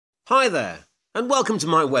Hi there, and welcome to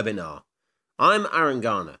my webinar. I'm Aaron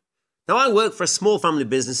Garner. Now, I work for a small family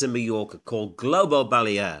business in Mallorca called Globo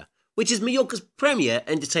Balear, which is Mallorca's premier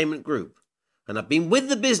entertainment group, and I've been with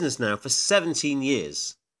the business now for 17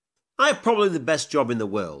 years. I have probably the best job in the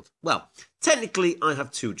world. Well, technically I have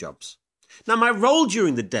two jobs. Now, my role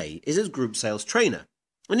during the day is as group sales trainer,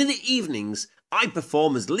 and in the evenings I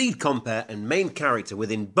perform as lead compere and main character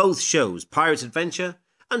within both shows, Pirates Adventure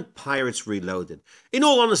and Pirates Reloaded. In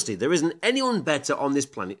all honesty, there isn't anyone better on this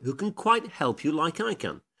planet who can quite help you like I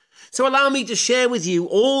can. So allow me to share with you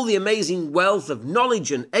all the amazing wealth of knowledge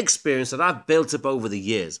and experience that I've built up over the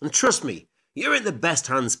years. And trust me, you're in the best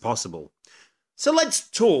hands possible. So let's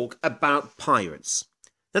talk about pirates.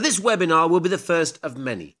 Now, this webinar will be the first of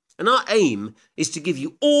many, and our aim is to give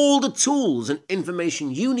you all the tools and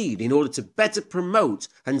information you need in order to better promote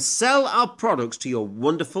and sell our products to your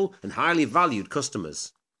wonderful and highly valued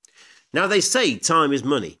customers. Now, they say time is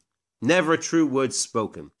money. Never a true word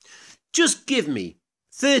spoken. Just give me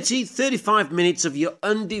 35 minutes of your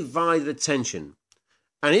undivided attention,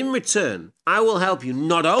 and in return, I will help you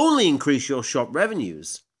not only increase your shop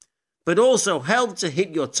revenues, but also help to hit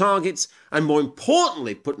your targets and, more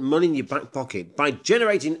importantly, put money in your back pocket by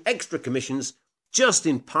generating extra commissions just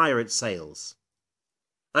in pirate sales.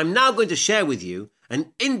 I'm now going to share with you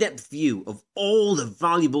an in-depth view of all the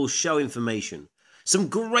valuable show information, some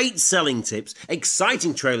great selling tips,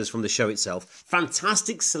 exciting trailers from the show itself,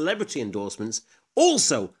 fantastic celebrity endorsements,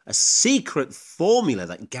 also a secret formula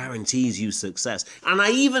that guarantees you success, and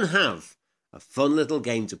I even have a fun little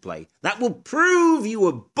game to play that will prove you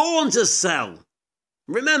were born to sell.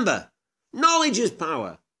 Remember, knowledge is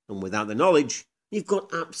power, and without the knowledge, you've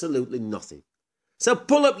got absolutely nothing. So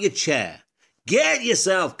pull up your chair, get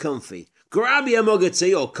yourself comfy, grab your mug of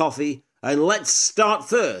tea or coffee, and let's start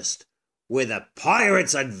first with a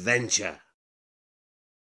Pirate's Adventure.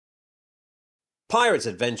 Pirate's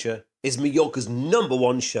Adventure is Mallorca's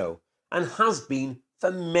 #1 show and has been for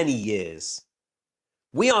many years.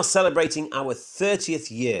 We are celebrating our 30th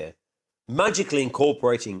year, magically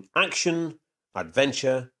incorporating action,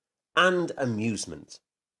 adventure, and amusement.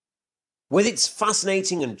 With its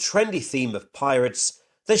fascinating and trendy theme of pirates,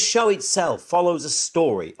 the show itself follows a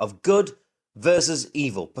story of good versus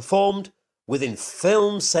evil, performed within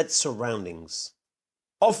film-set surroundings.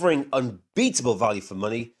 Offering unbeatable value for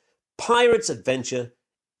money, Pirates Adventure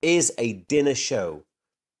is a dinner show,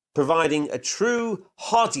 providing a true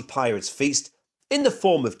hearty pirates feast in the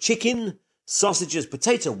form of chicken, sausages,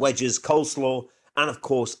 potato wedges, coleslaw, and of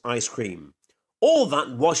course ice cream. All that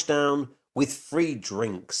washed down with free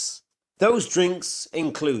drinks. Those drinks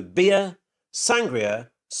include beer, sangria,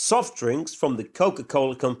 soft drinks from the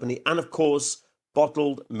Coca-Cola company, and of course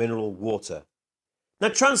bottled mineral water. Now,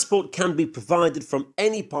 transport can be provided from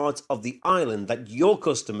any part of the island that your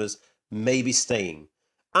customers may be staying.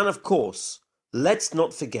 And of course, let's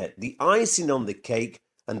not forget the icing on the cake,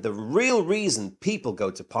 and the real reason people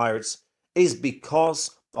go to Pirates is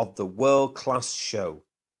because of the world-class show.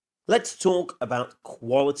 Let's talk about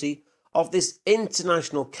quality of this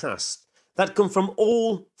international cast that come from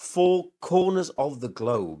all four corners of the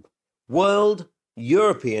globe. World,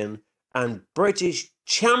 European, and British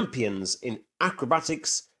champions in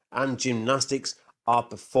acrobatics and gymnastics are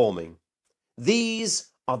performing.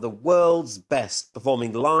 These are the world's best,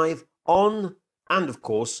 performing live, on, and of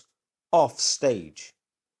course, off stage.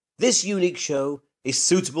 This unique show is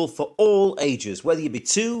suitable for all ages, whether you be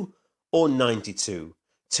 2 or 92,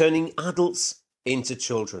 turning adults into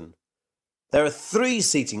children. There are 3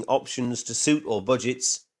 seating options to suit all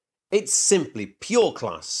budgets. It's simply pure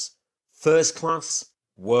class, first class,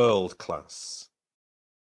 world class.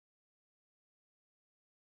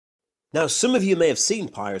 Now, some of you may have seen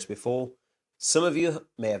Pirates before. Some of you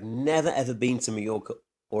may have never ever been to Mallorca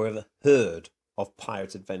or ever heard of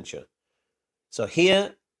Pirates Adventure. So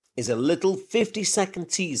here is a little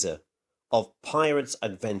 50-second teaser of Pirates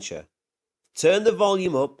Adventure. Turn the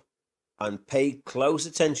volume up and pay close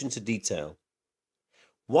attention to detail.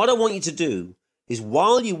 What I want you to do is,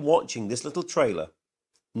 while you're watching this little trailer,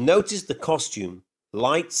 notice the costume,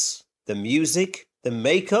 lights, the music, the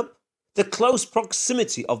makeup, the close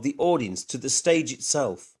proximity of the audience to the stage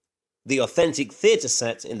itself, the authentic theatre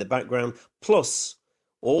set in the background, plus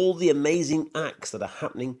all the amazing acts that are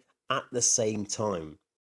happening at the same time.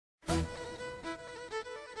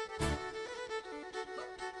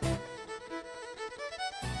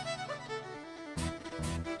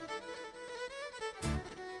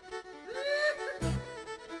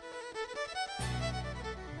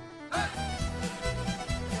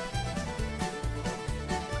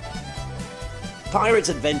 Pirates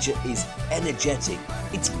Adventure is energetic,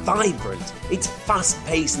 It's vibrant, it's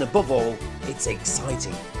fast-paced, and above all, it's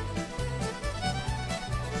exciting.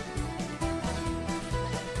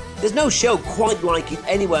 There's no show quite like it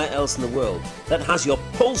anywhere else in the world that has your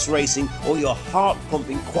pulse racing or your heart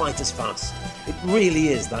pumping quite as fast. It really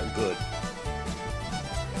is that good.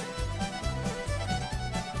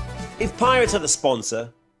 If Pirates had a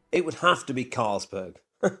sponsor, it would have to be Carlsberg,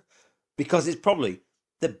 because it's probably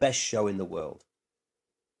the best show in the world.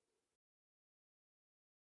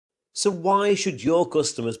 So why should your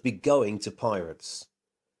customers be going to Pirates?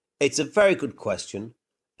 It's a very good question,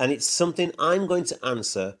 and it's something I'm going to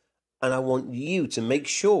answer, and I want you to make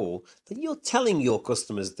sure that you're telling your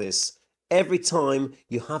customers this every time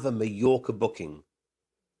you have a Mallorca booking.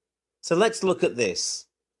 So let's look at this.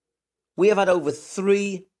 We have had over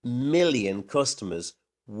 3 million customers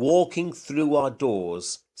walking through our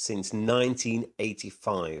doors since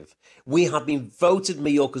 1985. We have been voted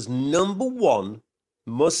Mallorca's #1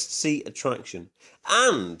 must-see attraction.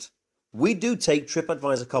 And we do take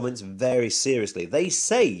TripAdvisor comments very seriously. They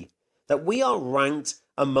say that we are ranked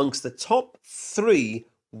amongst the top 3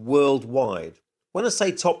 worldwide. When I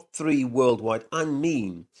say top 3 worldwide, I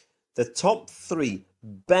mean the top 3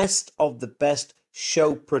 best of the best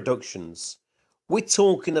show productions. We're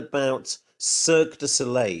talking about Cirque du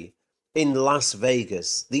Soleil in Las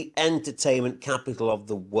Vegas, the entertainment capital of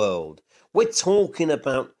the world. We're talking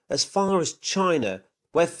about as far as China,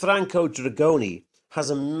 where Franco Dragoni has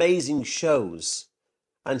amazing shows.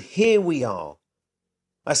 And here we are,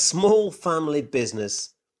 a small family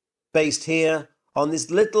business based here on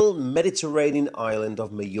this little Mediterranean island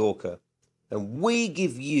of Mallorca. And we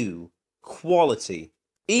give you quality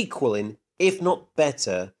equaling, if not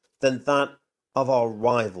better, than that of our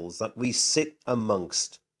rivals that we sit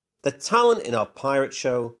amongst. The talent in our pirate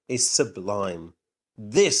show is sublime.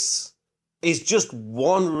 This is just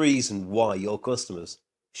one reason why your customers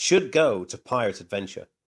should go to Pirate Adventure.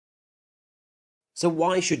 So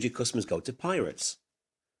why should your customers go to Pirates?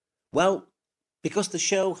 Well, because the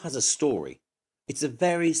show has a story. It's a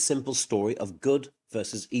very simple story of good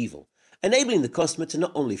versus evil, enabling the customer to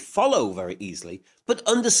not only follow very easily, but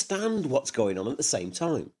understand what's going on at the same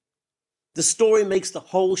time. The story makes the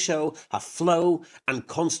whole show have flow and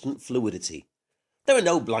constant fluidity. There are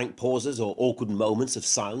no blank pauses or awkward moments of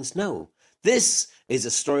silence, no. This is a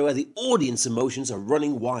story where the audience emotions are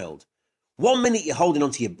running wild. One minute you're holding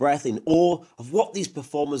onto your breath in awe of what these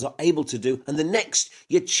performers are able to do, and the next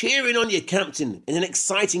you're cheering on your captain in an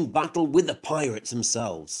exciting battle with the pirates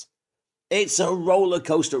themselves. It's a roller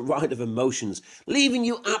coaster ride of emotions, leaving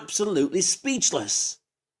you absolutely speechless.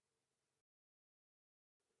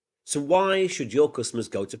 So why should your customers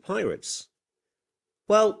go to Pirates?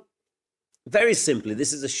 Well, very simply,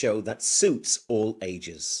 this is a show that suits all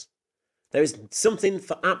ages. There is something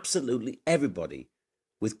for absolutely everybody,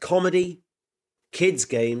 with comedy, kids'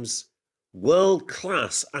 games,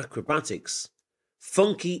 world-class acrobatics,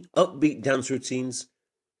 funky, upbeat dance routines,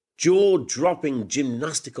 jaw-dropping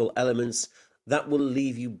gymnastical elements that will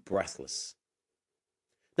leave you breathless.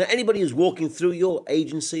 Now, anybody who's walking through your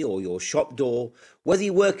agency or your shop door, whether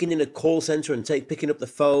you're working in a call centre and picking up the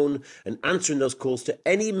phone and answering those calls to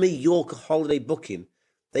any Mallorca holiday booking,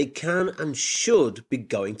 they can and should be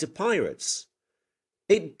going to Pirates.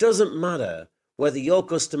 It doesn't matter whether your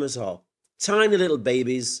customers are tiny little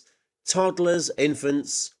babies, toddlers,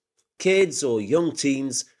 infants, kids or young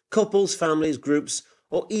teens, couples, families, groups,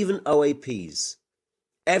 or even OAPs.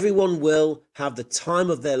 Everyone will have the time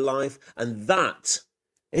of their life, and that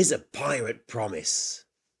is a pirate promise.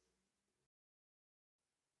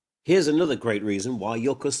 Here's another great reason why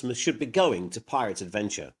your customers should be going to Pirate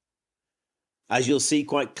Adventure. As you'll see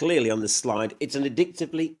quite clearly on this slide, it's an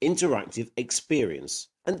addictively interactive experience.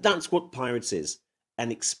 And that's what Pirates is,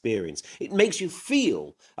 an experience. It makes you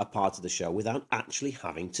feel a part of the show without actually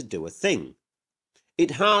having to do a thing.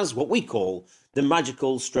 It has what we call the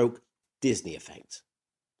magical stroke Disney effect.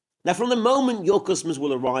 Now, from the moment your customers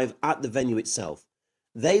will arrive at the venue itself,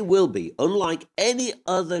 they will be, unlike any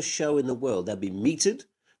other show in the world, they'll be meted,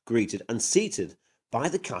 greeted and seated by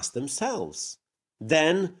the cast themselves.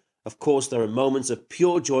 Then, of course, there are moments of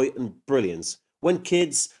pure joy and brilliance when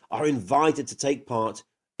kids are invited to take part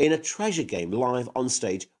in a treasure game live on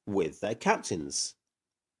stage with their captains.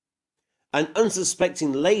 An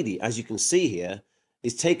unsuspecting lady, as you can see here,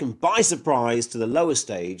 is taken by surprise to the lower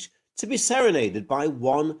stage to be serenaded by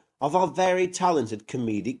one of our very talented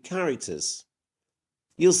comedic characters.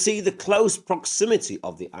 You'll see the close proximity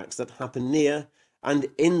of the acts that happen near and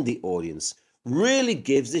in the audience really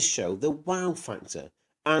gives this show the wow factor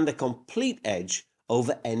and a complete edge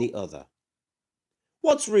over any other.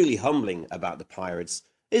 What's really humbling about the Pirates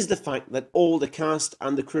is the fact that all the cast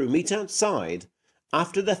and the crew meet outside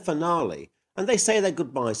after the finale and they say their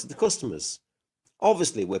goodbyes to the customers.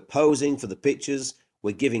 Obviously, we're posing for the pictures,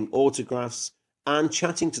 we're giving autographs and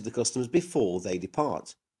chatting to the customers before they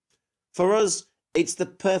depart. For us, it's the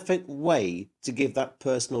perfect way to give that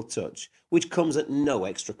personal touch, which comes at no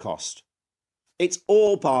extra cost. It's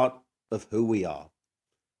all part of who we are.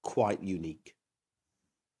 Quite unique.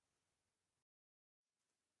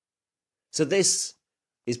 So this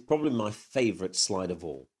is probably my favourite slide of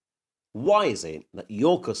all. Why is it that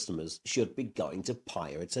your customers should be going to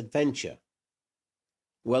Pirates Adventure?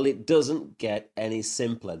 Well, it doesn't get any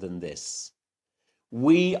simpler than this.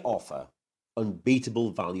 We offer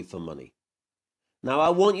unbeatable value for money. Now, I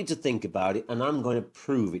want you to think about it, and I'm going to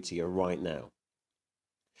prove it to you right now.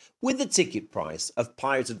 With the ticket price of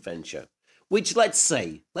Pirates Adventure, which let's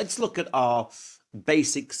look at our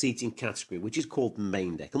basic seating category, which is called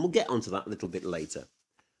main deck, and we'll get onto that a little bit later.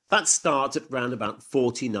 That starts at around about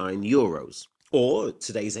 €49, or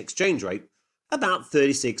today's exchange rate, about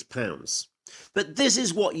 £36. But this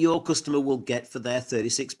is what your customer will get for their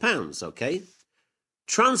 £36, okay?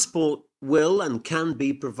 Transport will and can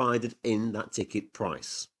be provided in that ticket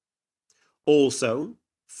price. Also,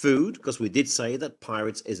 food, because we did say that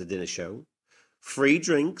Pirates is a dinner show. Free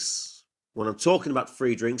drinks. When I'm talking about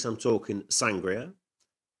free drinks, I'm talking sangria,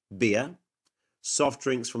 beer, soft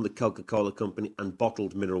drinks from the Coca-Cola company and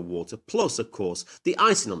bottled mineral water, plus, of course, the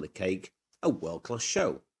icing on the cake, a world-class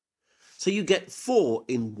show. So you get 4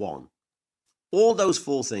 in 1. All those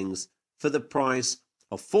 4 things for the price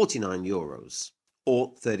of €49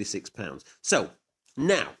 or £36. So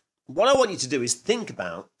now, what I want you to do is think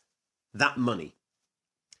about that money.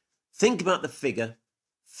 Think about the figure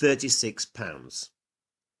 £36.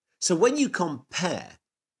 So when you compare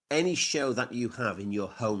any show that you have in your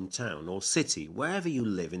hometown or city, wherever you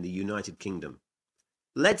live in the United Kingdom,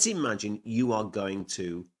 let's imagine you are going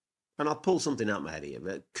to, and I'll pull something out of my head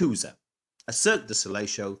here, Cusa, a Cirque du Soleil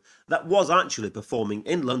show that was actually performing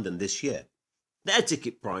in London this year. Their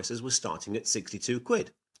ticket prices were starting at £62,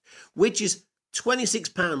 which is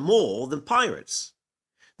 £26 more than Pirates.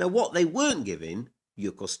 Now, what they weren't giving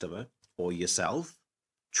your customer or yourself,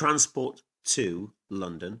 transport to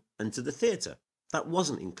London and to the theatre. That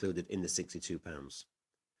wasn't included in the £62.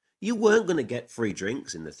 You weren't going to get free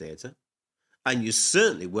drinks in the theatre, and you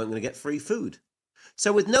certainly weren't going to get free food.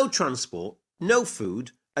 So with no transport, no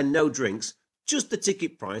food, and no drinks, just the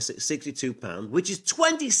ticket price at £62, which is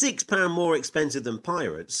 £26 more expensive than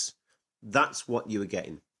Pirates, that's what you were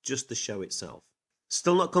getting, just the show itself.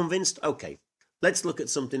 Still not convinced? Okay, let's look at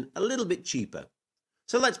something a little bit cheaper.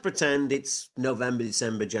 So let's pretend it's November,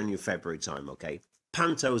 December, January, February time, okay?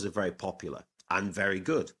 Pantos are very popular and very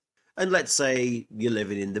good. And let's say you're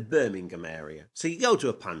living in the Birmingham area. So you go to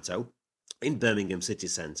a panto in Birmingham city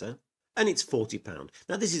centre and it's £40.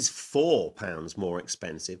 Now this is £4 more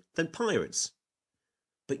expensive than Pirates.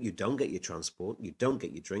 But you don't get your transport, you don't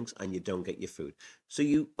get your drinks, and you don't get your food. So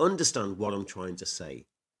you understand what I'm trying to say.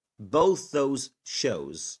 Both those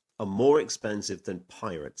shows are more expensive than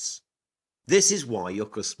Pirates. This is why your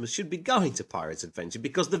customers should be going to Pirates Adventure,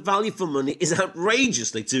 because the value for money is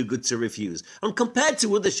outrageously too good to refuse. And compared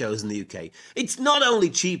to other shows in the UK, it's not only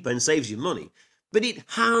cheaper and saves you money, but it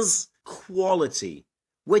has quality.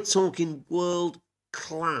 We're talking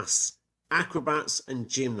world-class acrobats and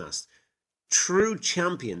gymnasts, true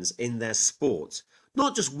champions in their sport.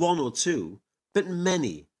 Not just 1 or 2, but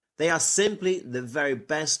many. They are simply the very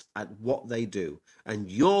best at what they do,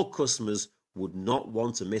 and your customers would not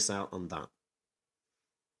want to miss out on that.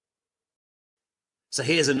 So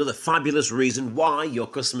here's another fabulous reason why your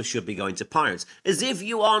customers should be going to Pirates. As if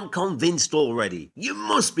you aren't convinced already. You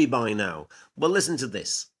must be by now. Well, listen to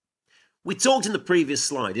this. We talked in the previous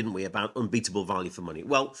slide, didn't we, about unbeatable value for money.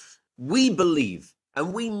 Well, we believe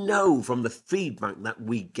and we know from the feedback that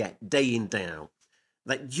we get day in, day out,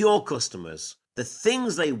 that your customers, the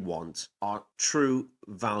things they want are true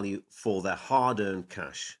value for their hard-earned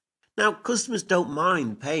cash. Now, customers don't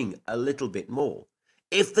mind paying a little bit more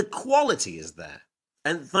if the quality is there,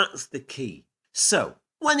 and that's the key. So,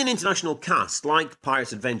 when an international cast like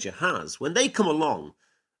Pirates Adventure has, when they come along,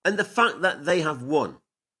 and the fact that they have won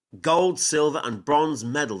gold, silver and bronze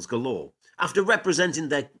medals galore, after representing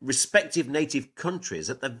their respective native countries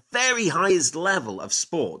at the very highest level of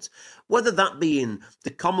sport, whether that be in the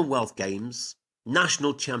Commonwealth Games,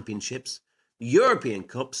 National Championships, European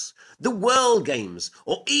Cups, the World Games,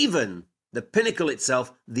 or even the pinnacle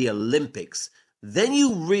itself, the Olympics, then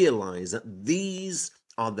you realise that these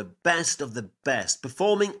are the best of the best,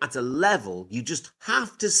 performing at a level you just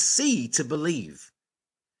have to see to believe.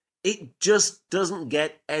 It just doesn't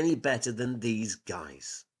get any better than these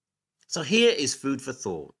guys. So here is food for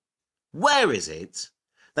thought. Where is it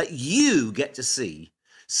that you get to see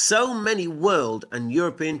so many world and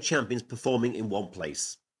European champions performing in one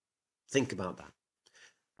place? Think about that.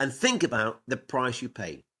 And think about the price you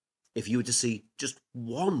pay if you were to see just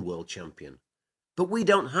one world champion. But we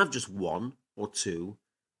don't have just one or two.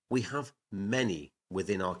 We have many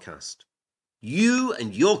within our cast. You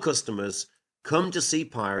and your customers come to see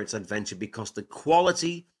Pirates Adventure because the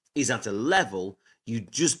quality is at a level you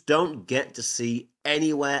just don't get to see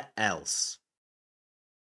anywhere else.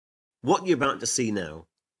 What you're about to see now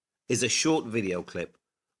is a short video clip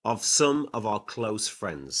of some of our close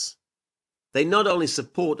friends. They not only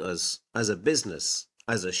support us as a business,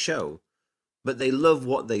 as a show, but they love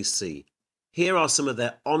what they see. Here are some of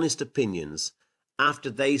their honest opinions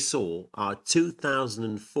after they saw our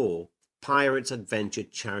 2004 Pirates Adventure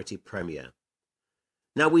charity premiere.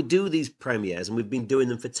 Now, we do these premieres and we've been doing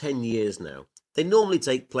them for 10 years now. They normally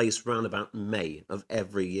take place around about May of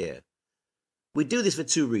every year. We do this for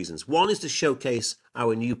two reasons. One is to showcase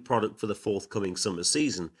our new product for the forthcoming summer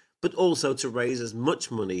season, but also to raise as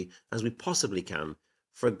much money as we possibly can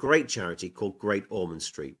for a great charity called Great Ormond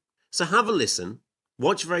Street. So have a listen,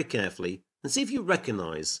 watch very carefully, and see if you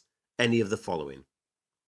recognise any of the following.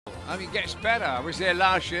 I mean, it gets better. I was there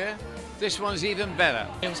last year. This one's even better.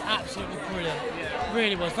 It was absolutely brilliant. Yeah.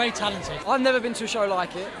 Really was. Very talented. I've never been to a show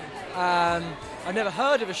like it. I've never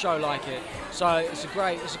heard of a show like it. So it's a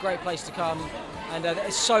great place to come, and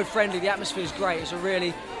it's so friendly. The atmosphere is great. It's a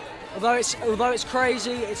really, although it's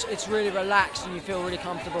crazy, it's really relaxed and you feel really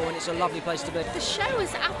comfortable, and it's a lovely place to be. The show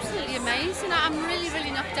was absolutely amazing. I'm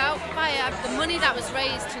really knocked out by it. The money that was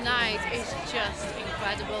raised tonight is just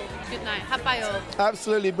incredible. Good night. Have by all.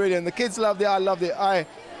 Absolutely brilliant. The kids loved it. I loved it.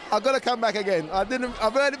 I've got to come back again. I've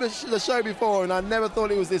heard of the show before, and I never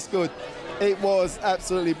thought it was this good. It was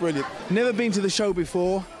absolutely brilliant. Never been to the show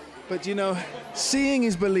before, but you know, seeing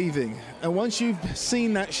is believing. And once you've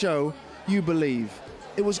seen that show, you believe.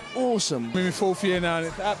 It was awesome. I'm in my fourth year now,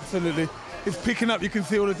 and it's picking up. You can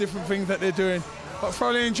see all the different things that they're doing. But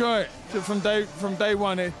thoroughly enjoy it from day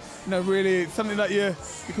one. Really, it's something that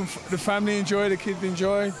the family enjoy, the kids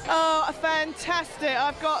enjoy. Oh, fantastic!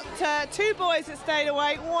 I've got two boys that stayed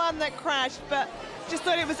awake, one that crashed, but just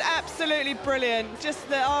thought it was absolutely brilliant. Just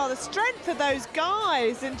the strength of those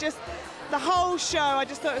guys, and just the whole show. I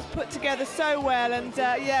just thought it was put together so well, and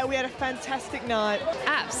yeah, we had a fantastic night.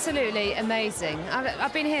 Absolutely amazing.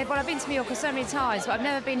 I've been here. Well, I've been to Mallorca so many times, but I've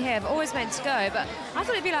never been here. I've always meant to go, but I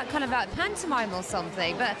thought it'd be like kind of like pantomime or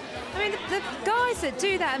something. But I mean, the guys that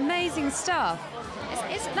do that amazing stuff,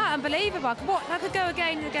 it's not unbelievable. I could go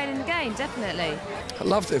again and again and again, definitely. I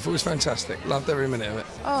loved it. It was fantastic. Loved every minute of it.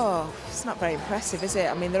 Oh, it's not very impressive, is it?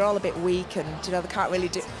 I mean, they're all a bit weak, and they can't really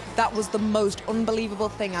do. That was the most unbelievable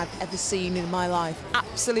thing I've ever seen in my life.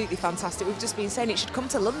 Absolutely fantastic. We've just been saying it should come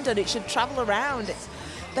to London. It should travel around.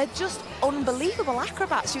 They're just unbelievable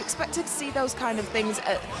acrobats. You expected to see those kind of things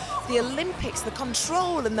at the Olympics, the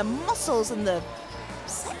control and the muscles and the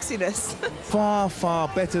sexiness. Far, far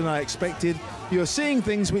better than I expected. You're seeing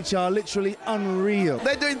things which are literally unreal.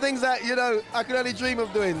 They're doing things that, I could only dream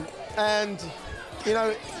of doing. And,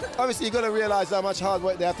 obviously you've got to realise how much hard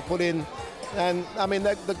work they have to put in. And, I mean,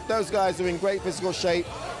 those guys are in great physical shape,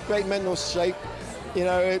 great mental shape.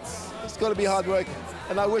 It's got to be hard work.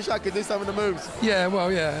 And I wish I could do some of the moves. Yeah,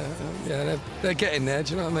 well, yeah, they're getting there,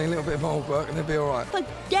 do you know what I mean? A little bit of hard work and they'll be all right.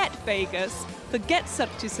 Forget Vegas, forget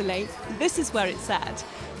Cirque du Soleil. This is where it's at.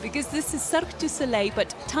 Because this is Cirque du Soleil, but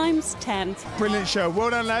times 10. Brilliant show. Well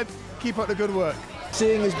done, lads. Keep up the good work.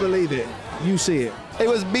 Seeing is believe it. You see it. It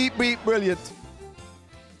was beep brilliant.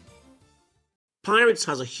 Pirates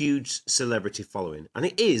has a huge celebrity following, and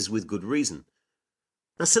it is with good reason.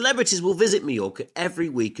 Now, celebrities will visit Mallorca every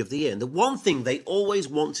week of the year, and the one thing they always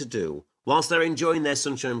want to do whilst they're enjoying their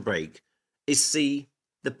sunshine break is see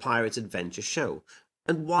the Pirates Adventure show.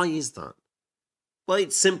 And why is that? Well,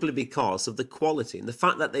 it's simply because of the quality and the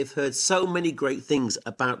fact that they've heard so many great things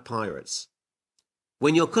about pirates.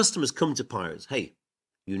 When your customers come to Pirates, hey,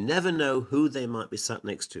 you never know who they might be sat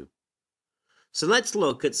next to. So let's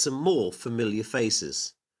look at some more familiar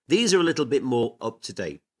faces. These are a little bit more up to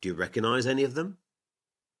date. Do you recognise any of them?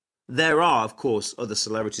 There are, of course, other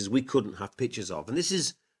celebrities we couldn't have pictures of, and this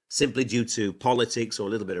is simply due to politics or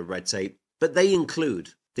a little bit of red tape, but they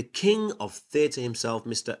include the king of theatre himself,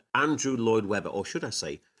 Mr. Andrew Lloyd Webber, or should I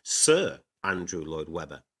say, Sir Andrew Lloyd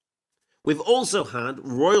Webber. We've also had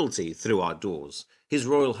royalty through our doors. His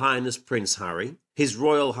Royal Highness Prince Harry, His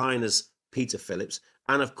Royal Highness Peter Phillips,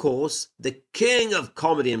 and of course, the king of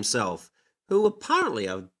comedy himself, who apparently,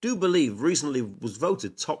 I do believe, recently was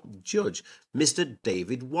voted top judge, Mr.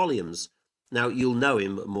 David Walliams. Now, you'll know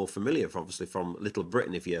him more familiar, obviously, from Little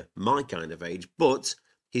Britain if you're my kind of age, but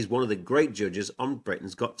he's one of the great judges on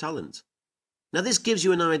Britain's Got Talent. Now, this gives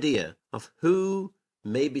you an idea of who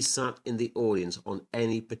may be sat in the audience on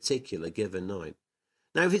any particular given night.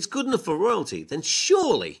 Now, if it's good enough for royalty, then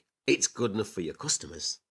surely it's good enough for your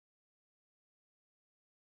customers.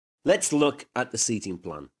 Let's look at the seating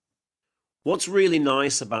plan. What's really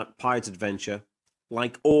nice about Pirate Adventure,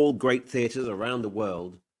 like all great theatres around the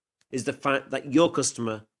world, is the fact that your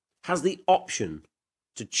customer has the option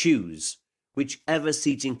to choose whichever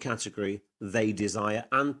seating category they desire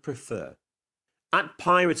and prefer. At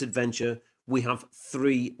Pirate Adventure, we have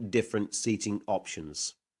 3 different seating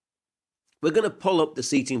options. We're going to pull up the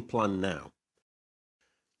seating plan now.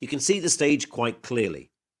 You can see the stage quite clearly.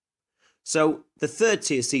 So the 3rd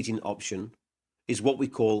tier seating option is what we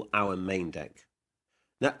call our main deck.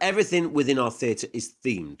 Now, everything within our theatre is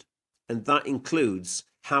themed, and that includes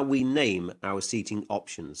how we name our seating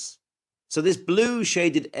options. So this blue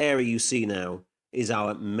shaded area you see now is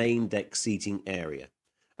our main deck seating area,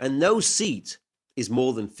 and no seat is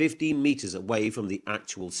more than 15 metres away from the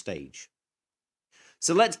actual stage.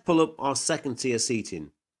 So let's pull up our 2nd tier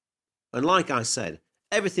seating, and like I said,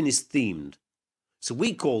 everything is themed, so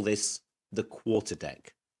we call this the quarter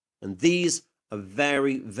deck, and these are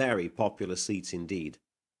very, very popular seats indeed.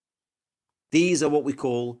 These are what we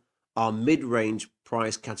call our mid-range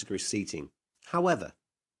price category seating. However,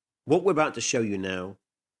 what we're about to show you now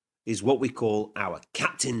is what we call our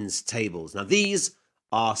captain's tables. Now, these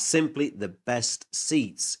are simply the best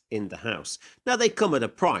seats in the house. Now, they come at a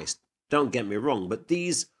price, don't get me wrong, but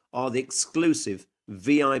these are the exclusive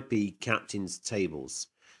VIP captain's tables.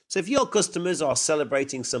 So if your customers are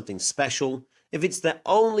celebrating something special, if it's their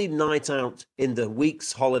only night out in the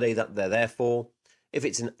week's holiday that they're there for, if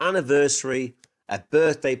it's an anniversary, a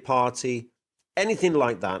birthday party, anything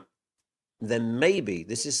like that, then maybe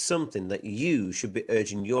this is something that you should be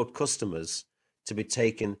urging your customers to be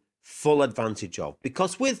taken full advantage of.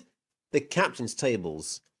 Because with the captain's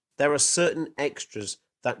tables, there are certain extras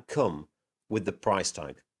that come with the price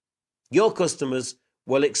tag. Your customers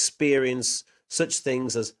will experience such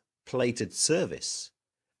things as plated service,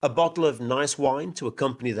 a bottle of nice wine to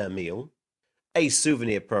accompany their meal, a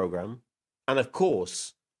souvenir program, and of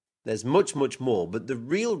course, there's much, much more, but the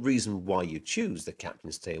real reason why you choose the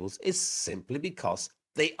captain's tables is simply because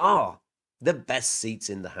they are the best seats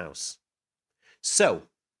in the house. So,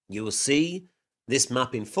 you will see this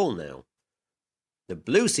map in full now. The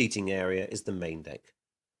blue seating area is the main deck.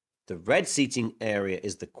 The red seating area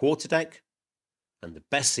is the quarter deck. And the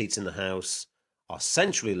best seats in the house are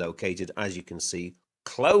centrally located, as you can see,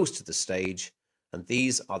 close to the stage. And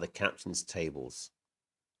these are the captain's tables.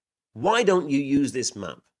 Why don't you use this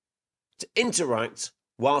map to interact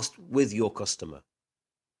whilst with your customer?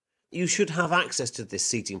 You should have access to this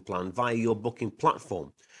seating plan via your booking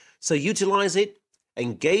platform. So utilize it,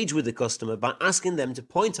 engage with the customer by asking them to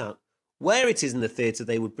point out where it is in the theatre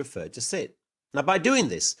they would prefer to sit. Now, by doing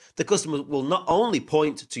this, the customer will not only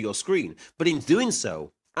point to your screen, but in doing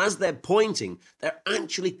so, as they're pointing, they're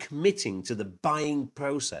actually committing to the buying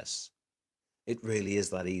process. It really is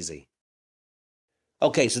that easy.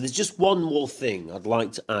 Okay, so there's just one more thing I'd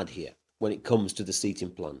like to add here when it comes to the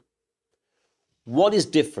seating plan. What is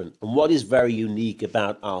different and what is very unique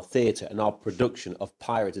about our theatre and our production of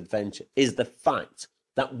Pirate Adventure is the fact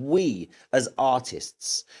that we, as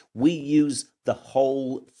artists, we use the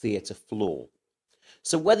whole theatre floor.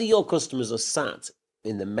 So whether your customers are sat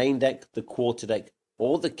in the main deck, the quarter deck,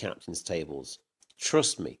 or the captain's tables,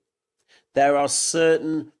 trust me, there are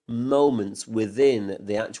certain moments within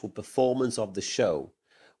the actual performance of the show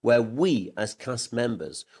where we, as cast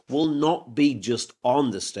members, will not be just on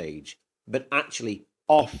the stage, but actually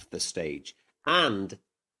off the stage and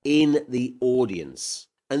in the audience.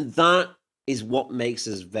 And that is what makes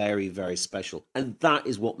us very, very special. And that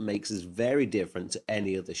is what makes us very different to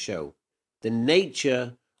any other show. The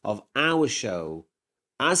nature of our show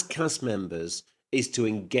as cast members is to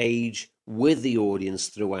engage with the audience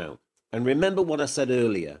throughout. And remember what I said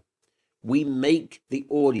earlier, we make the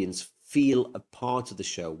audience feel a part of the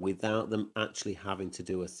show without them actually having to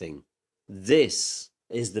do a thing. This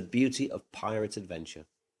is the beauty of Pirate Adventure.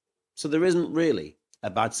 So there isn't really a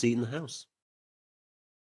bad seat in the house.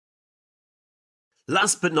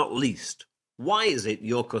 Last but not least, why is it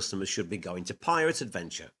your customers should be going to Pirate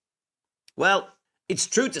Adventure? Well, it's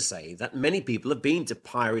true to say that many people have been to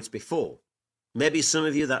Pirates before. Maybe some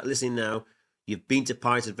of you that are listening now, you've been to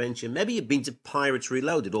Pirate Adventure. Maybe you've been to Pirates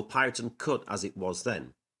Reloaded or Pirates Uncut as it was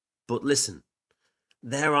then. But listen,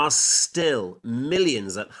 there are still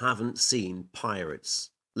millions that haven't seen Pirates,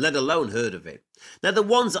 let alone heard of it. Now, the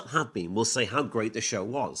ones that have been will say how great the show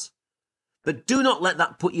was. But do not let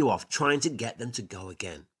that put you off trying to get them to go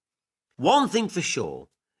again. One thing for sure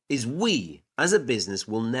is we, as a business,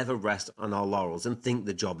 will never rest on our laurels and think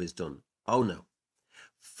the job is done. Oh no,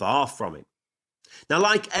 far from it. Now,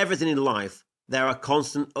 like everything in life, there are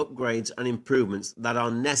constant upgrades and improvements that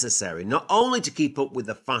are necessary, not only to keep up with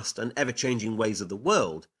the fast and ever-changing ways of the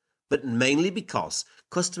world, but mainly because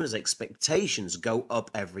customers' expectations go up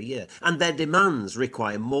every year and their demands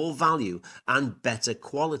require more value and better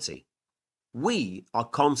quality. We are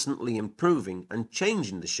constantly improving and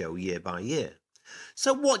changing the show year by year.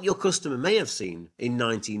 So what your customer may have seen in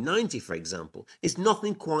 1990, for example, is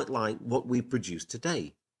nothing quite like what we produce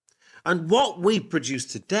today. And what we produce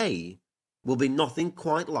today will be nothing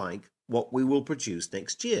quite like what we will produce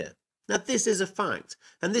next year. Now, this is a fact,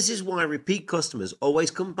 and this is why repeat customers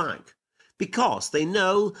always come back, because they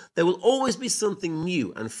know there will always be something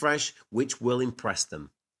new and fresh which will impress them.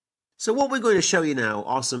 So what we're going to show you now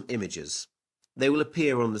are some images. They will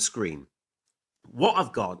appear on the screen. What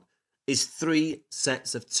I've got is 3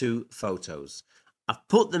 sets of 2 photos. I've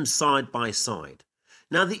put them side by side.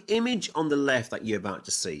 Now, the image on the left that you're about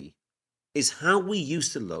to see is how we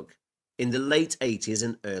used to look in the late 80s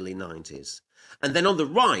and early 90s. And then on the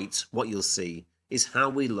right, what you'll see is how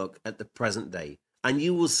we look at the present day. And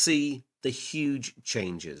you will see the huge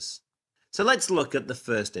changes. So let's look at the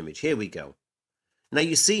first image. Here we go. Now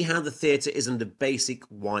you see how the theatre is under basic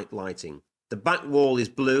white lighting. The back wall is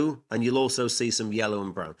blue, and you'll also see some yellow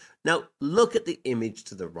and brown. Now look at the image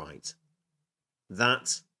to the right.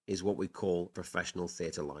 That is what we call professional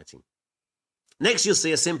theatre lighting. Next, you'll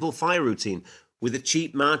see a simple fire routine with a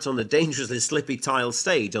cheap mat on the dangerously slippy tile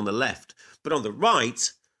stage on the left. But on the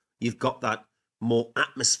right, you've got that more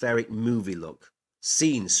atmospheric movie look,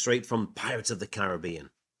 seen straight from Pirates of the Caribbean.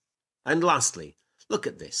 And lastly, look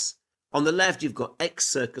at this. On the left, you've got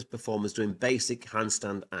ex-circus performers doing basic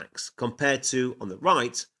handstand acts, compared to, on the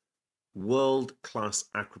right, world-class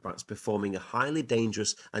acrobats performing a highly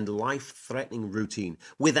dangerous and life-threatening routine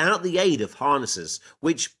without the aid of harnesses,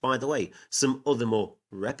 which, by the way, some other more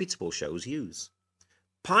reputable shows use.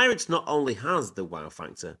 Pirates not only has the wow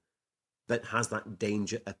factor, but has that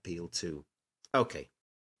danger appeal too. Okay,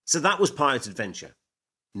 so that was Pirates Adventure.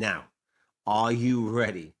 Now, are you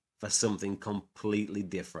ready for something completely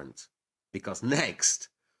different? Because next,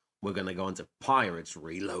 we're going to go into Pirates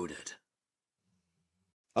Reloaded.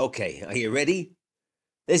 Okay, are you ready?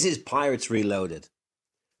 This is Pirates Reloaded.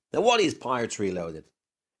 Now, what is Pirates Reloaded?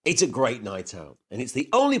 It's a great night out, and it's the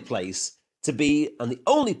only place to be and the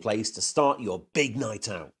only place to start your big night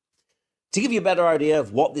out. To give you a better idea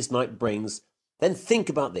of what this night brings, then think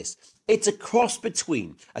about this. It's a cross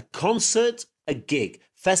between a concert, a gig,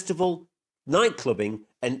 festival, nightclubbing,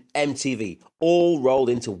 and MTV, all rolled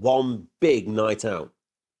into one big night out.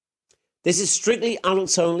 This is strictly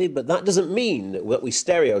adults only, but that doesn't mean that we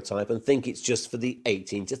stereotype and think it's just for the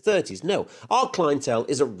 18 to 30s. No, our clientele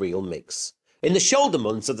is a real mix. In the shoulder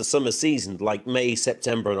months of the summer season, like May,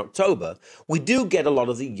 September and October, we do get a lot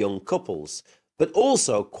of the young couples, but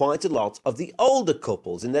also quite a lot of the older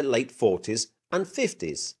couples in their late 40s and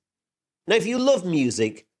 50s. Now, if you love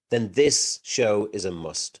music, then this show is a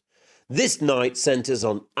must. This night centres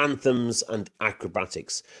on anthems and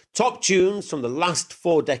acrobatics, top tunes from the last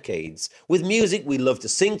 4 decades, with music we love to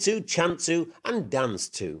sing to, chant to and dance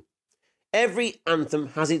to. Every anthem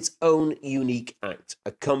has its own unique act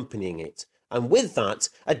accompanying it, and with that,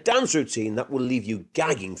 a dance routine that will leave you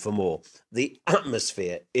gagging for more. The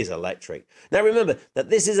atmosphere is electric. Now remember that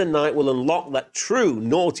this is a night will unlock that true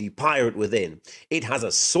naughty pirate within. It has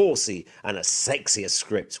a saucy and a sexier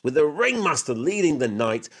script, with the ringmaster leading the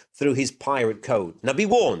night through his pirate code. Now be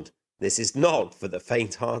warned, this is not for the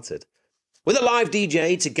faint-hearted. With a live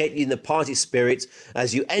DJ to get you in the party spirit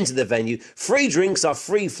as you enter the venue, free drinks are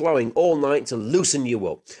free-flowing all night to loosen you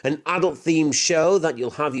up. An adult-themed show that will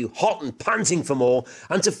have you hot and panting for more.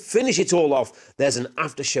 And to finish it all off, there's an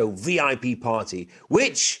after-show VIP party,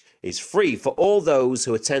 which is free for all those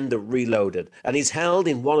who attend the Reloaded and is held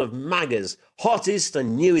in one of MAGA's hottest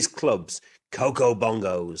and newest clubs, Coco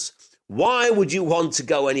Bongo's. Why would you want to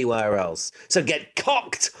go anywhere else? So get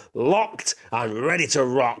cocked, locked, and ready to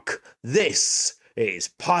rock. This is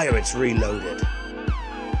Pirates Reloaded.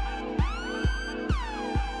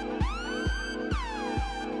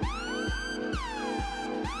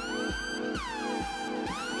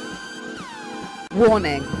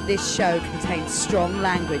 Warning, this show contains strong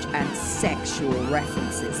language and sexual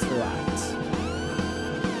references throughout.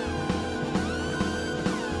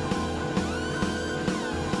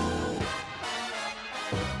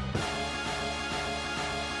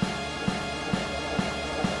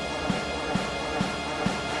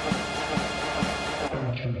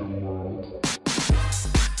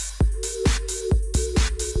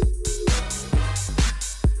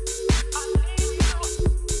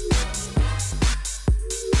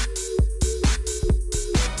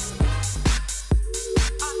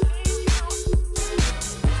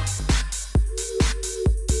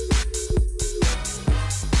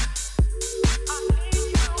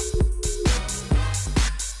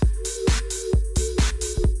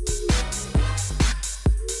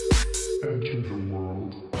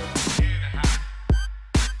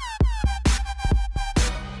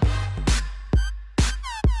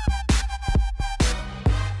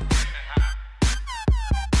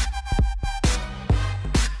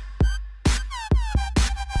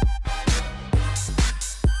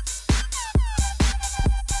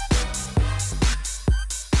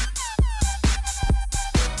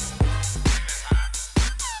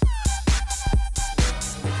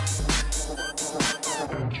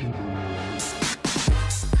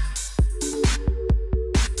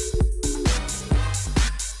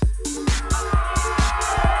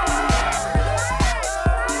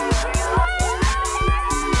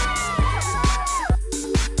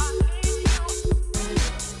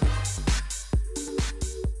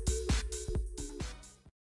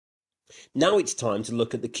 Now it's time to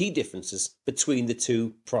look at the key differences between the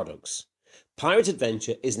two products. Pirate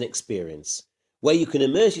Adventure is an experience where you can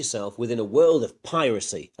immerse yourself within a world of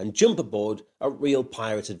piracy and jump aboard a real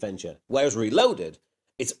pirate adventure, whereas Reloaded,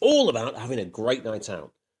 it's all about having a great night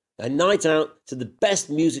out. A night out to the best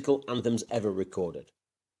musical anthems ever recorded.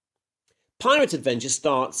 Pirate Adventure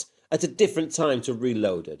starts at a different time to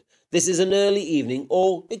Reloaded. This is an early evening,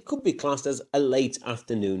 or it could be classed as a late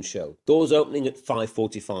afternoon show. Doors opening at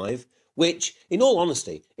 5:45, which, in all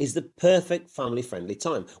honesty, is the perfect family-friendly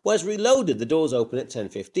time. Whereas Reloaded, the doors open at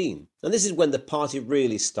 10:15, and this is when the party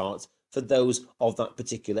really starts for those of that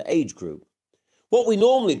particular age group. What we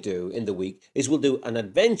normally do in the week is we'll do an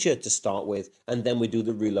adventure to start with, and then we do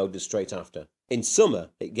the Reloaded straight after. In summer,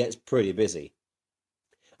 it gets pretty busy.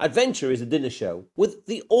 Adventure is a dinner show with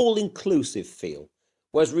the all-inclusive feel,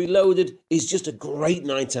 whereas Reloaded is just a great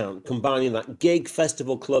night out, combining that gig,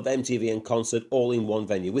 festival, club, MTV and concert all in one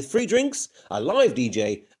venue, with free drinks, a live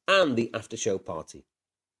DJ and the after-show party.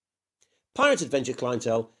 Pirate Adventure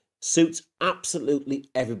clientele suits absolutely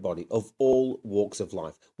everybody of all walks of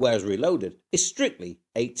life, whereas Reloaded is strictly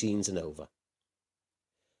 18s and over.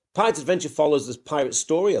 Pirate Adventure follows the pirate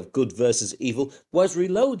story of good versus evil, whereas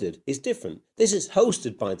Reloaded is different. This is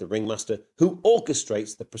hosted by the ringmaster, who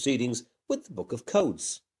orchestrates the proceedings with the Book of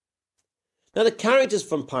Codes. Now, the characters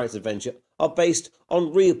from Pirate Adventure are based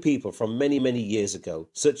on real people from many, many years ago,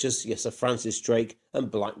 such as Sir Francis Drake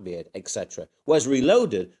and Blackbeard, etc., whereas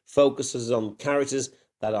Reloaded focuses on characters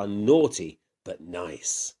that are naughty but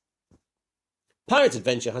nice. Pirate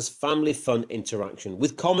Adventure has family fun interaction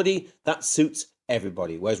with comedy that suits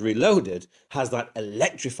everybody, whereas Reloaded has that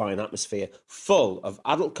electrifying atmosphere full of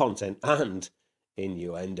adult content and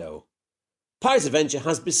innuendo. Pirate Adventure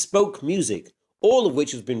has bespoke music, all of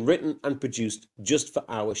which has been written and produced just for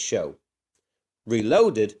our show.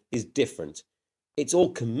 Reloaded is different. It's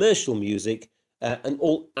all commercial music and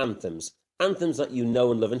all anthems that you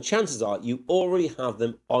know and love, and chances are you already have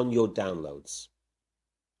them on your downloads.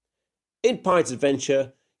 In Pirate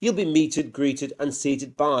Adventure, you'll be meted, greeted and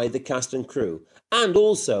seated by the cast and crew, and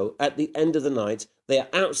also at the end of the night they are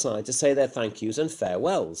outside to say their thank yous and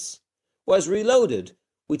farewells. Whereas Reloaded,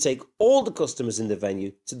 we take all the customers in the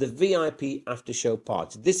venue to the VIP after show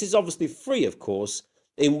party. This is obviously free, of course,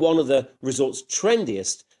 in one of the resort's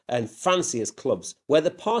trendiest and fanciest clubs, where the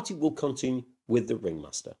party will continue with the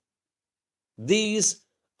ringmaster. These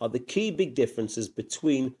are the key big differences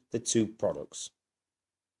between the two products.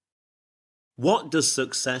 What does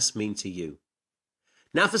success mean to you?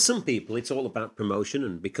 Now, for some people, it's all about promotion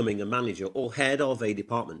and becoming a manager or head of a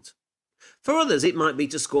department. For others, it might be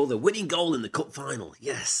to score the winning goal in the cup final.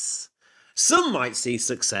 Yes. Some might see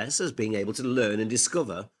success as being able to learn and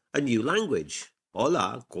discover a new language.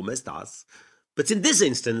 Hola, ¿cómo estás? But in this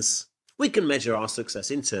instance, we can measure our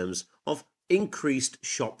success in terms of increased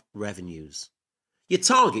shop revenues. Your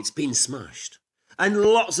target's been smashed and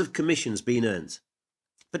lots of commissions been earned.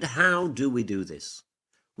 But how do we do this?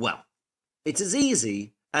 Well, it's as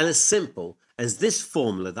easy and as simple as this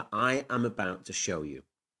formula that I am about to show you.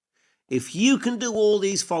 If you can do all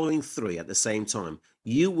these following three at the same time,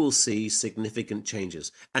 you will see significant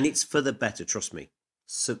changes, and it's for the better, trust me.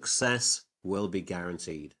 Success will be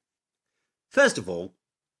guaranteed. First of all,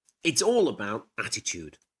 it's all about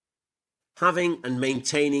attitude. Having and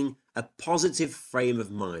maintaining a positive frame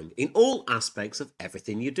of mind in all aspects of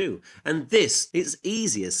everything you do. And this is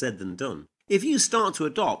easier said than done. If you start to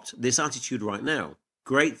adopt this attitude right now,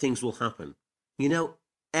 great things will happen. You know,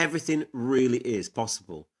 everything really is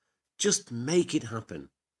possible. Just make it happen.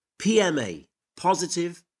 PMA,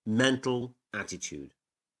 positive mental attitude.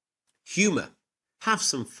 Humour. Have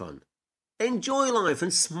some fun. Enjoy life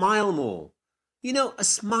and smile more. You know, a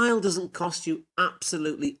smile doesn't cost you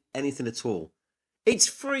absolutely anything at all. It's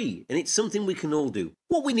free and it's something we can all do.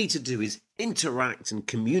 What we need to do is interact and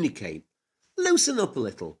communicate. Loosen up a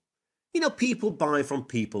little. You know, people buy from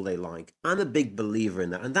people they like. I'm a big believer in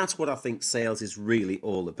that, and that's what I think sales is really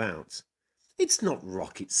all about. It's not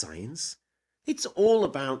rocket science. It's all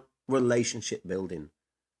about relationship building.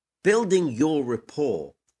 Building your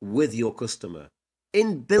rapport with your customer.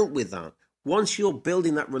 Inbuilt with that, once you're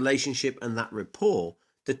building that relationship and that rapport,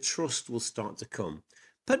 the trust will start to come.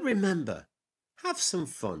 But remember, have some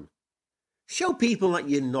fun. Show people that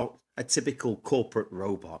you're not a typical corporate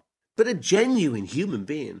robot, but a genuine human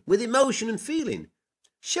being with emotion and feeling.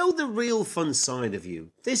 Show the real fun side of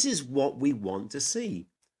you. This is what we want to see.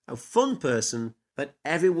 A fun person that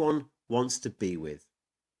everyone wants to be with.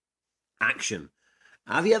 Action.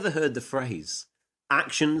 Have you ever heard the phrase,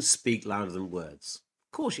 actions speak louder than words?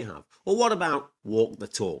 Of course you have. Or what about walk the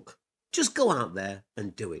talk? Just go out there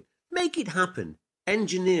and do it. Make it happen.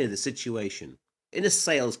 Engineer the situation in a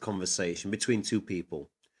sales conversation between two people.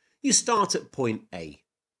 You start at point A,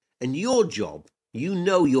 and your job, you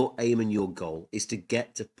know your aim and your goal is to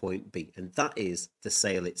get to point B, and that is the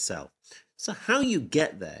sale itself. So how you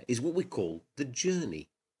get there is what we call the journey.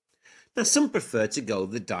 Now, some prefer to go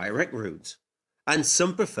the direct route, and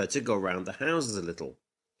some prefer to go around the houses a little.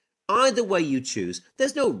 Either way you choose,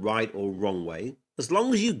 there's no right or wrong way, as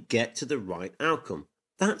long as you get to the right outcome.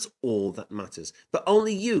 That's all that matters, but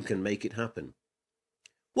only you can make it happen.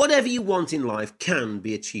 Whatever you want in life can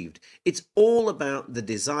be achieved. It's all about the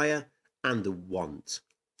desire and the want.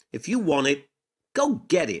 If you want it, go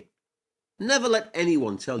get it. Never let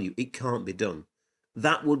anyone tell you it can't be done.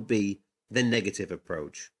 That would be the negative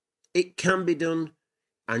approach. It can be done,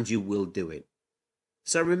 and you will do it.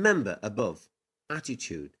 So remember above,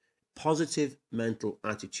 attitude, positive mental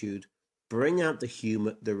attitude, bring out the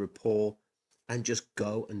humour, the rapport, and just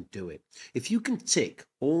go and do it. If you can tick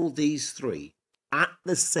all these three at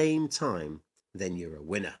the same time, then you're a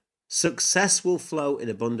winner. Success will flow in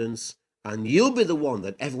abundance, and you'll be the one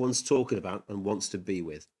that everyone's talking about and wants to be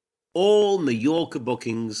with. All Mallorca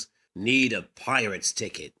bookings need a pirate's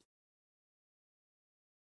ticket.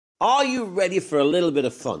 Are you ready for a little bit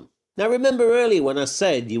of fun? Now, remember earlier when I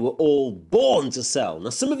said you were all born to sell.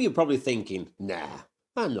 Now, some of you are probably thinking, nah,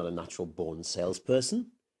 I'm not a natural born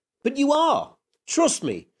salesperson. But you are. Trust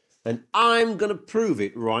me. And I'm going to prove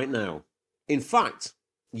it right now. In fact,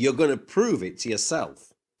 you're going to prove it to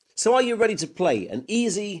yourself. So are you ready to play an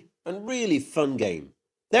easy and really fun game?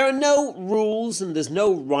 There are no rules and there's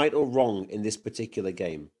no right or wrong in this particular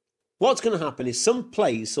game. What's going to happen is some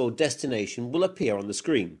place or destination will appear on the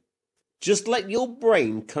screen. Just let your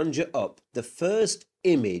brain conjure up the first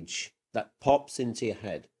image that pops into your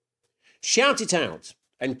head. Shout it out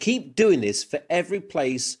and keep doing this for every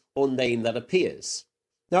place or name that appears.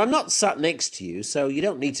 Now, I'm not sat next to you, so you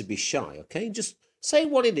don't need to be shy, okay? Just say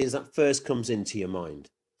what it is that first comes into your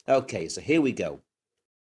mind. Okay, so here we go.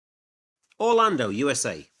 Orlando,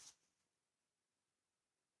 USA.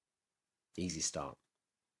 Easy start.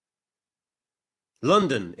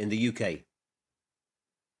 London in the UK.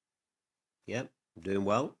 Yep, doing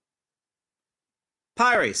well.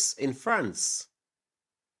 Paris in France.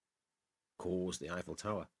 Of course, the Eiffel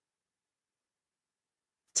Tower.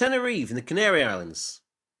 Tenerife in the Canary Islands.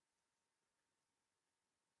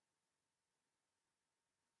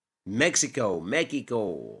 Mexico.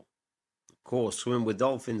 Of course, swimming with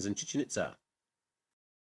dolphins in Chichen Itza.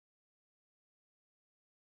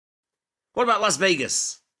 What about Las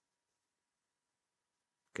Vegas?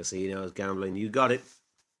 Casinos, gambling, you got it.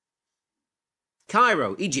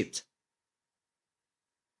 Cairo, Egypt.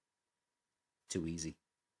 Too easy.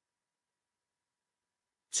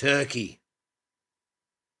 Turkey.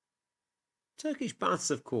 Turkish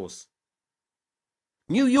baths, of course.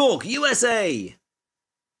 New York, USA.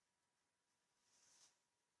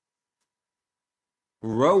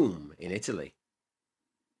 Rome in Italy.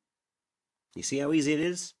 You see how easy it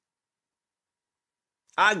is?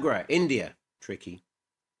 Agra, India. Tricky.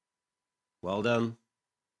 Well done.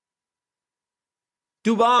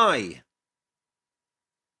 Dubai.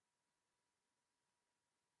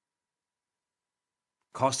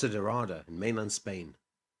 Costa Dorada in mainland Spain.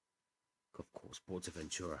 Of course,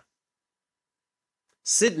 Ventura.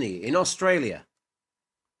 Sydney in Australia.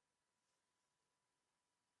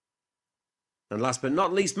 And last but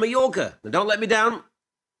not least, Mallorca. Now don't let me down.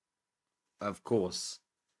 Of course,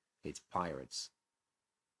 it's pirates.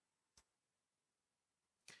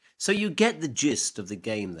 So you get the gist of the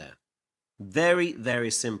game there. Very,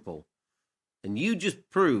 very simple. And you just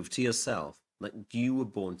proved to yourself that you were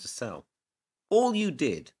born to sell. All you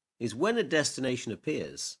did is when a destination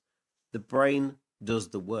appears, the brain does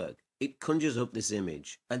the work. It conjures up this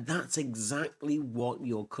image. And that's exactly what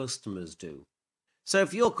your customers do. So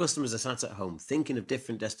if your customers are sat at home thinking of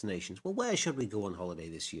different destinations, well, where should we go on holiday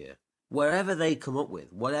this year? Wherever they come up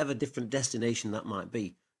with, whatever different destination that might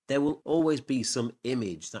be, there will always be some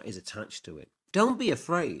image that is attached to it. Don't be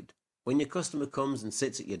afraid. When your customer comes and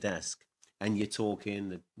sits at your desk and you're talking,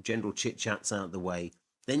 the general chit-chat's out the way,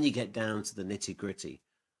 then you get down to the nitty-gritty.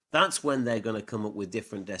 That's when they're going to come up with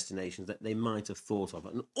different destinations that they might have thought of.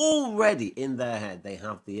 And already in their head, they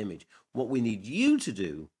have the image. What we need you to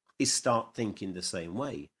do is start thinking the same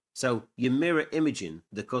way. So you're mirror imaging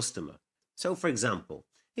the customer. So for example,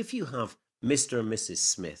 if you have Mr. and Mrs.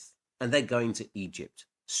 Smith and they're going to Egypt,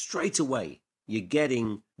 straight away, you're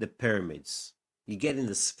getting the pyramids, you're getting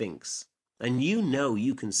the Sphinx, and you know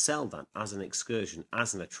you can sell that as an excursion,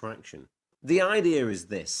 as an attraction. The idea is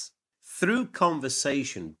this: through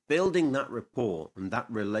conversation, building that rapport and that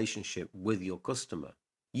relationship with your customer,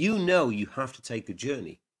 You know you have to take a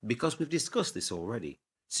journey because we've discussed this already.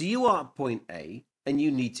 So you are at point A and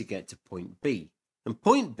you need to get to point B. And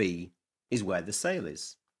point B is where the sale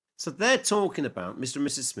is. So they're talking about Mr. and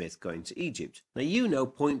Mrs. Smith going to Egypt. Now you know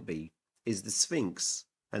point B is the Sphinx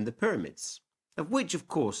and the pyramids, of which, of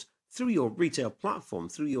course, through your retail platform,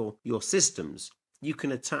 through your systems, you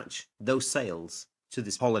can attach those sales to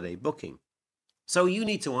this holiday booking. So you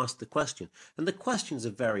need to ask the question, and the questions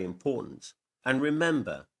are very important. And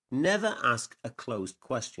remember, never ask a closed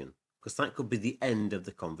question, because that could be the end of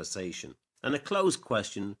the conversation. And a closed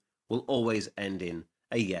question will always end in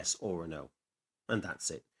a yes or a no. And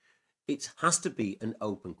that's it. It has to be an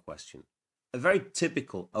open question. A very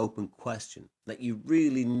typical open question that you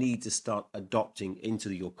really need to start adopting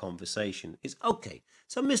into your conversation is, okay,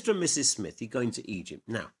 so Mr. and Mrs. Smith, you're going to Egypt.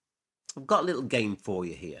 Now, I've got a little game for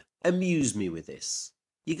you here. Amuse me with this.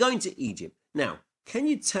 You're going to Egypt. Now, can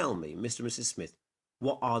you tell me, Mr. and Mrs. Smith,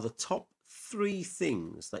 what are the top 3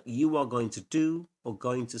 things that you are going to do or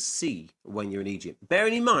going to see when you're in Egypt?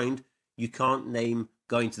 Bearing in mind, you can't name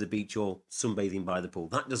going to the beach or sunbathing by the pool.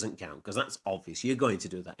 That doesn't count because that's obvious. You're going to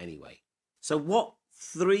do that anyway. So what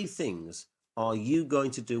 3 things are you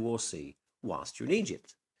going to do or see whilst you're in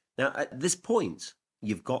Egypt? Now, at this point,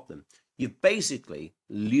 you've got them. You've basically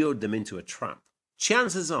lured them into a trap.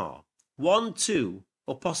 Chances are 1, 2,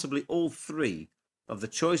 or possibly all 3 of the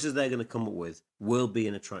choices they're going to come up with will be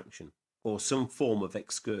an attraction or some form of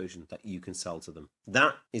excursion that you can sell to them.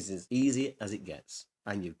 That is as easy as it gets,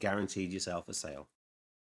 and you've guaranteed yourself a sale.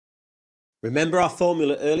 Remember our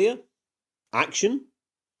formula earlier? Action.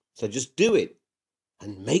 So just do it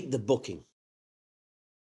and make the booking.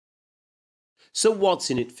 So what's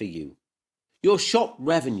in it for you? Your shop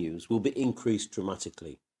revenues will be increased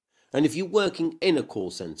dramatically. And if you're working in a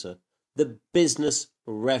call centre, the business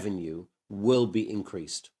revenue will be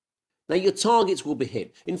increased. Now your targets will be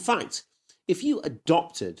hit. In fact, if you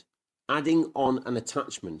adopted adding on an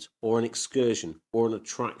attachment or an excursion or an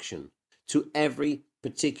attraction to every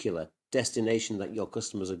particular destination that your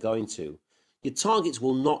customers are going to, your targets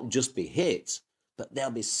will not just be hit, but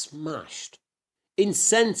they'll be smashed.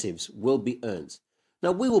 Incentives will be earned.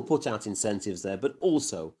 Now, we will put out incentives there, but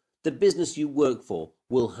also the business you work for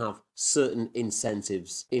will have certain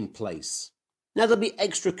incentives in place. Now, there'll be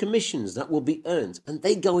extra commissions that will be earned, and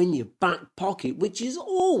they go in your back pocket, which is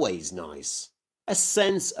always nice. A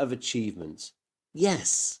sense of achievement.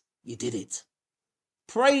 Yes, you did it.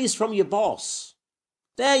 Praise from your boss.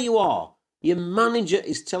 There you are. Your manager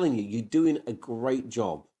is telling you you're doing a great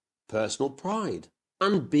job. Personal pride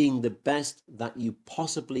and being the best that you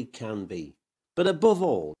possibly can be. But above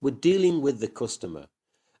all, we're dealing with the customer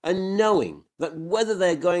and knowing that whether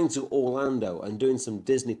they're going to Orlando and doing some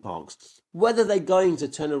Disney parks, whether they're going to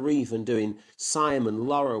Tenerife and doing Siam and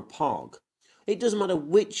Loro Park, it doesn't matter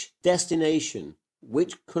which destination,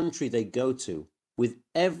 which country they go to, with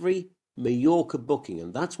every Mallorca booking,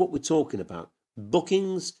 and that's what we're talking about,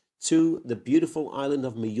 bookings to the beautiful island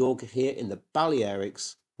of Mallorca here in the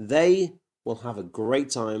Balearics, they will have a great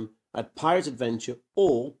time at Pirate Adventure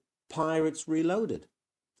or Pirates Reloaded.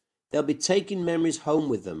 They'll be taking memories home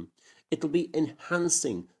with them. It'll be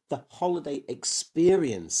enhancing the holiday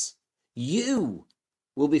experience. You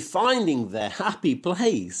will be finding their happy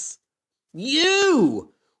place.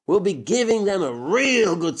 You will be giving them a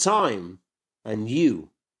real good time. And you'll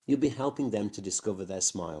be helping them to discover their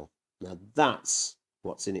smile. Now that's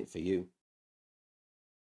what's in it for you.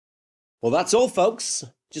 Well, that's all, folks.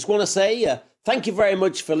 Just want to say thank you very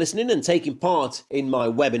much for listening and taking part in my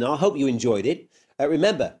webinar. Hope you enjoyed it.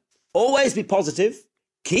 Remember, always be positive,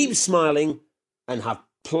 keep smiling, and have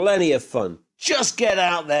plenty of fun. Just get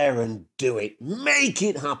out there and do it. Make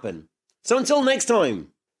it happen. So until next time,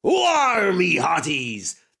 war me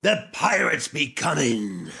hearties, the pirates be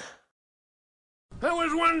coming. That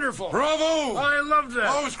was wonderful. Bravo! I loved that.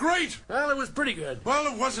 Oh, it was great. Well, it was pretty good.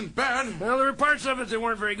 Well, it wasn't bad. Well, there were parts of it that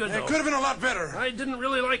weren't very good, though. It could have been a lot better. I didn't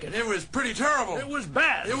really like it. It was pretty terrible. It was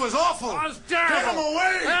bad. It was awful. It was terrible. Get him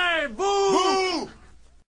away! Hey, boo! Boo!